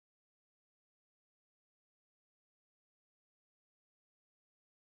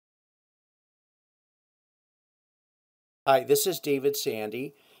Hi, this is David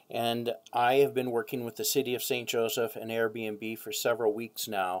Sandy, and I have been working with the City of St. Joseph and Airbnb for several weeks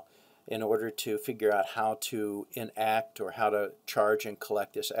now in order to figure out how to enact or how to charge and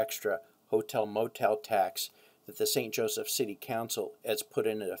collect this extra hotel-motel tax that the St. Joseph City Council has put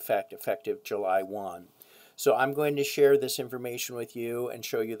into effect effective July 1. So I'm going to share this information with you and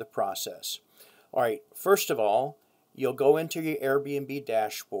show you the process. All right, first of all, you'll go into your Airbnb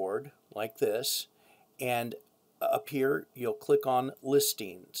dashboard like this, and up here you'll click on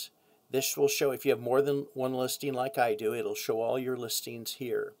listings. This will show, if you have more than one listing like I do, it'll show all your listings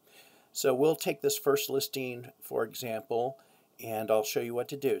here. So we'll take this first listing for example, and I'll show you what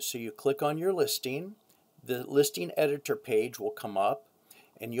to do. So you click on your listing, the listing editor page will come up,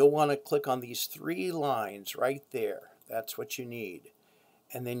 and you'll want to click on these three lines right there. That's what you need.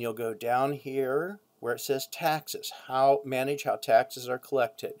 And then you'll go down here where it says taxes, manage how taxes are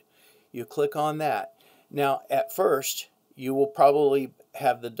collected. You click on that. Now at first you will probably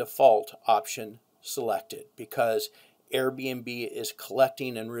have the default option selected because Airbnb is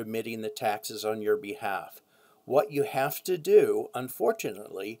collecting and remitting the taxes on your behalf. What you have to do,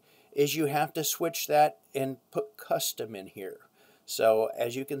 unfortunately, is you have to switch that and put custom in here. So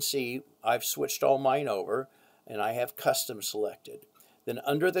as you can see, I've switched all mine over and I have custom selected. Then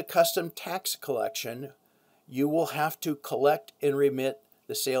under the custom tax collection, you will have to collect and remit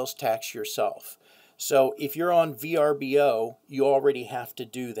the sales tax yourself. So if you're on VRBO, you already have to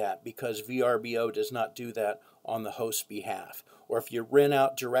do that because VRBO does not do that on the host's behalf. Or if you rent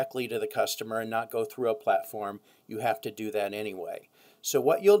out directly to the customer and not go through a platform, you have to do that anyway. So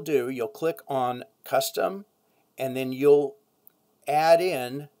what you'll do, you'll click on custom and then you'll add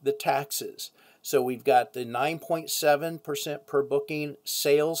in the taxes. So we've got the 9.7% per booking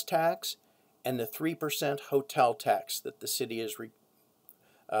sales tax and the 3% hotel tax that the city is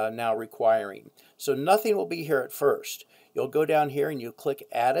now requiring. So nothing will be here at first. You'll go down here and you click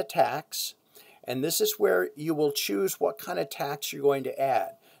add a tax, and this is where you will choose what kind of tax you're going to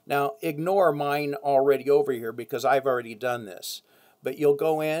add. Now ignore mine already over here because I've already done this, but you'll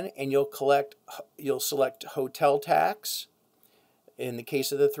go in and you'll select hotel tax. In the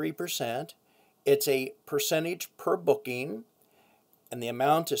case of the 3%, it's a percentage per booking and the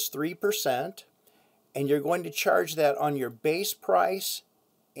amount is 3%, and you're going to charge that on your base price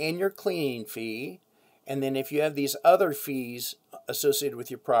and your cleaning fee. And then if you have these other fees associated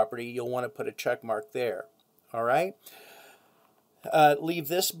with your property, you'll want to put a check mark there. All right, leave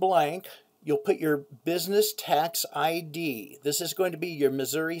this blank. You'll put your business tax ID. This is going to be your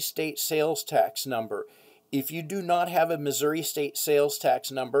Missouri State Sales Tax number. If you do not have a Missouri State Sales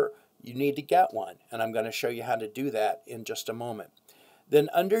Tax number, you need to get one, and I'm going to show you how to do that in just a moment. Then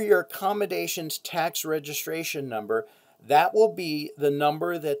under your accommodations tax registration number, that will be the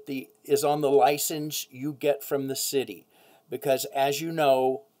number that is on the license you get from the city. Because as you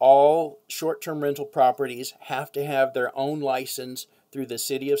know, all short-term rental properties have to have their own license through the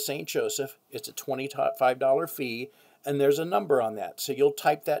City of St. Joseph. It's a $25 fee, and there's a number on that. So you'll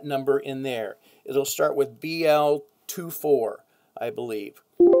type that number in there. It'll start with BL24, I believe.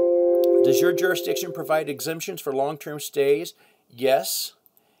 Does your jurisdiction provide exemptions for long-term stays? Yes.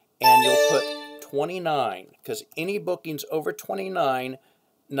 And you'll put 29, because any bookings over 29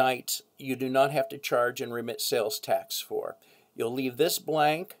 nights you do not have to charge and remit sales tax for. You'll leave this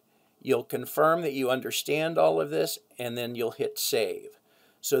blank, you'll confirm that you understand all of this, and then you'll hit save.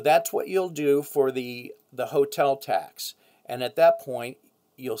 So that's what you'll do for the hotel tax, and at that point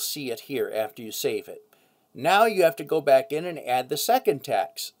you'll see it here after you save it. Now you have to go back in and add the second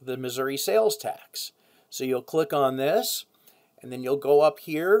tax, the Missouri sales tax. So you'll click on this, and then you'll go up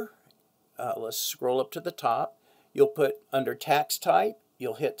here. Let's scroll up to the top. You'll put under tax type,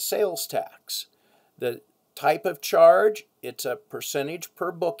 you'll hit sales tax. The type of charge, it's a percentage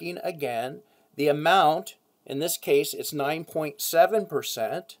per booking again. The amount, in this case, it's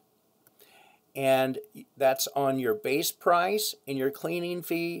 9.7%. And that's on your base price and your cleaning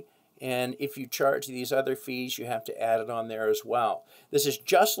fee. And if you charge these other fees, you have to add it on there as well. This is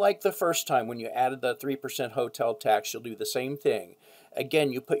just like the first time when you added the 3% hotel tax. You'll do the same thing.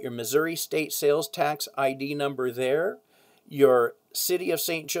 Again, you put your Missouri State Sales Tax ID number there, your City of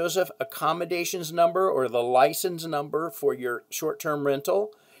St. Joseph accommodations number or the license number for your short-term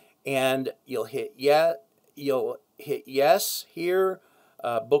rental, and you'll hit yes here.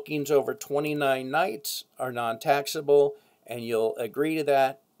 Bookings over 29 nights are non-taxable, and you'll agree to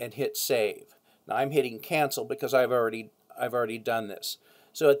that and hit save. Now I'm hitting cancel because I've already done this.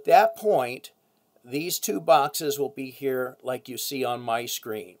 So at that point, these two boxes will be here like you see on my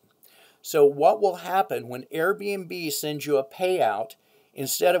screen. So what will happen when Airbnb sends you a payout,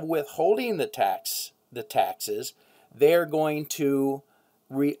 instead of withholding the taxes, they're going to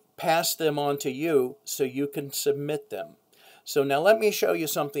pass them on to you so you can submit them. So now let me show you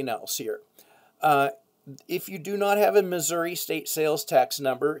something else here. If you do not have a Missouri state sales tax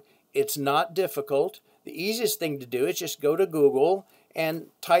number, it's not difficult. The easiest thing to do is just go to Google and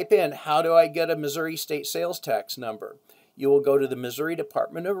type in, how do I get a Missouri state sales tax number? You will go to the Missouri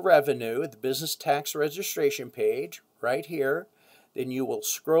Department of Revenue, the business tax registration page right here. Then you will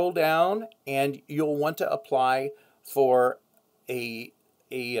scroll down and you'll want to apply for a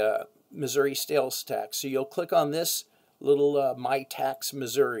Missouri sales tax. So you'll click on this little My Tax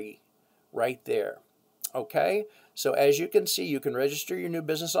Missouri right there. Okay, so as you can see, you can register your new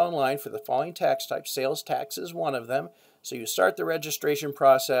business online for the following tax types. Sales tax is one of them. So you start the registration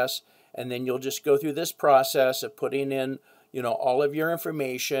process, and then you'll just go through this process of putting in, all of your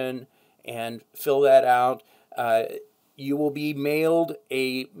information and fill that out. You will be mailed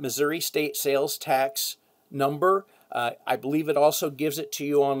a Missouri state sales tax number. I believe it also gives it to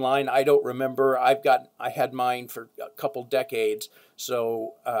you online. I don't remember. I had mine for a couple decades,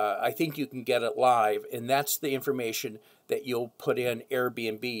 so I think you can get it live, and that's the information that you'll put in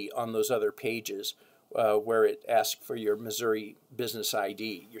AirBNB on those other pages where it asks for your Missouri business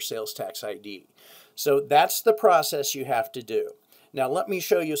ID, your sales tax ID. So that's the process you have to do. Now let me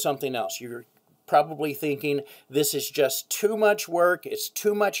show you something else. You're probably thinking this is just too much work, it's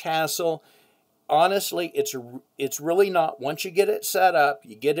too much hassle. Honestly, it's really not. Once you get it set up,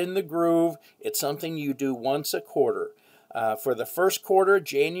 you get in the groove, it's something you do once a quarter. For the first quarter,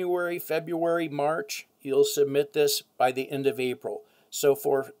 January, February, March, you'll submit this by the end of April, so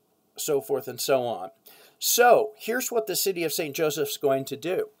forth and so on. So here's what the City of St. Joseph's going to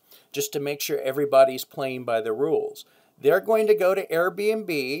do, just to make sure everybody's playing by the rules. They're going to go to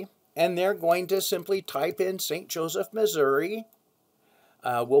AirBNB, and they're going to simply type in St. Joseph, Missouri.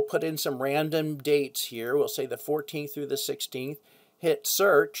 We'll put in some random dates here. We'll say the 14th through the 16th. Hit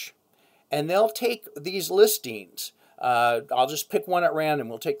search, and they'll take these listings. I'll just pick one at random.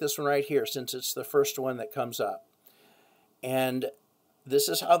 We'll take this one right here since it's the first one that comes up. And this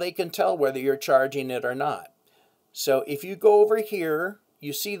is how they can tell whether you're charging it or not. So if you go over here,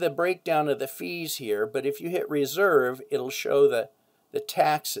 you see the breakdown of the fees here, but if you hit reserve, it'll show the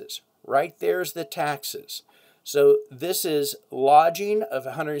taxes. Right there's the taxes. So this is lodging of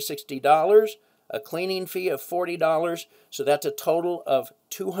 $160, a cleaning fee of $40, so that's a total of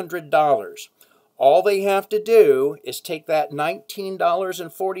 $200. All they have to do is take that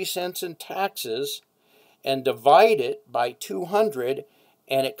 $19.40 in taxes and divide it by 200,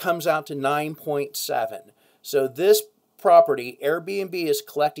 and it comes out to 9.7. So this property, AirBNB, is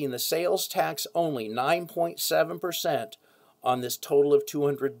collecting the sales tax only, 9.7% on this total of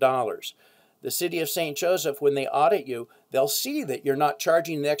 $200. The City of St. Joseph, when they audit you, they'll see that you're not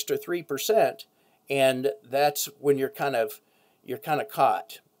charging the extra 3%, and that's when you're kind of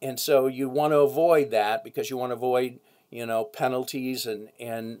caught. And so you want to avoid that, because you want to avoid, penalties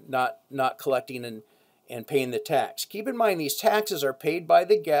and not collecting and paying the tax. Keep in mind, these taxes are paid by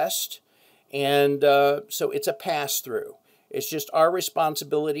the guest, and so it's a pass-through. It's just our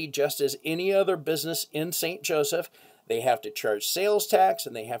responsibility, just as any other business in St. Joseph. They have to charge sales tax,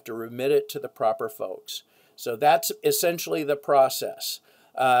 and they have to remit it to the proper folks. So that's essentially the process.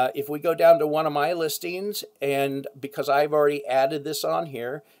 If we go down to one of my listings, and because I've already added this on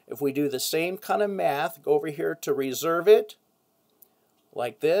here, if we do the same kind of math, go over here to reserve it,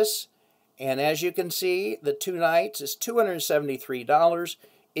 like this, and as you can see, the 2 nights is $273.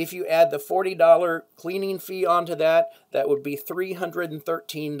 If you add the $40 cleaning fee onto that, that would be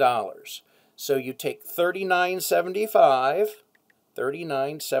 $313. So you take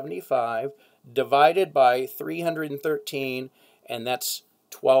 $39.75 divided by 313, and that's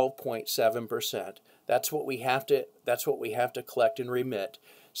 12.7%. That's what we have to collect and remit.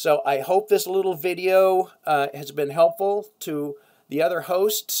 So I hope this little video has been helpful to the other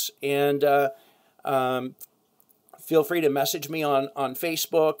hosts, and feel free to message me on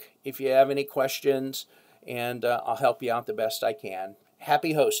Facebook if you have any questions, and I'll help you out the best I can.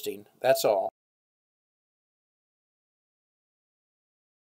 Happy hosting. That's all.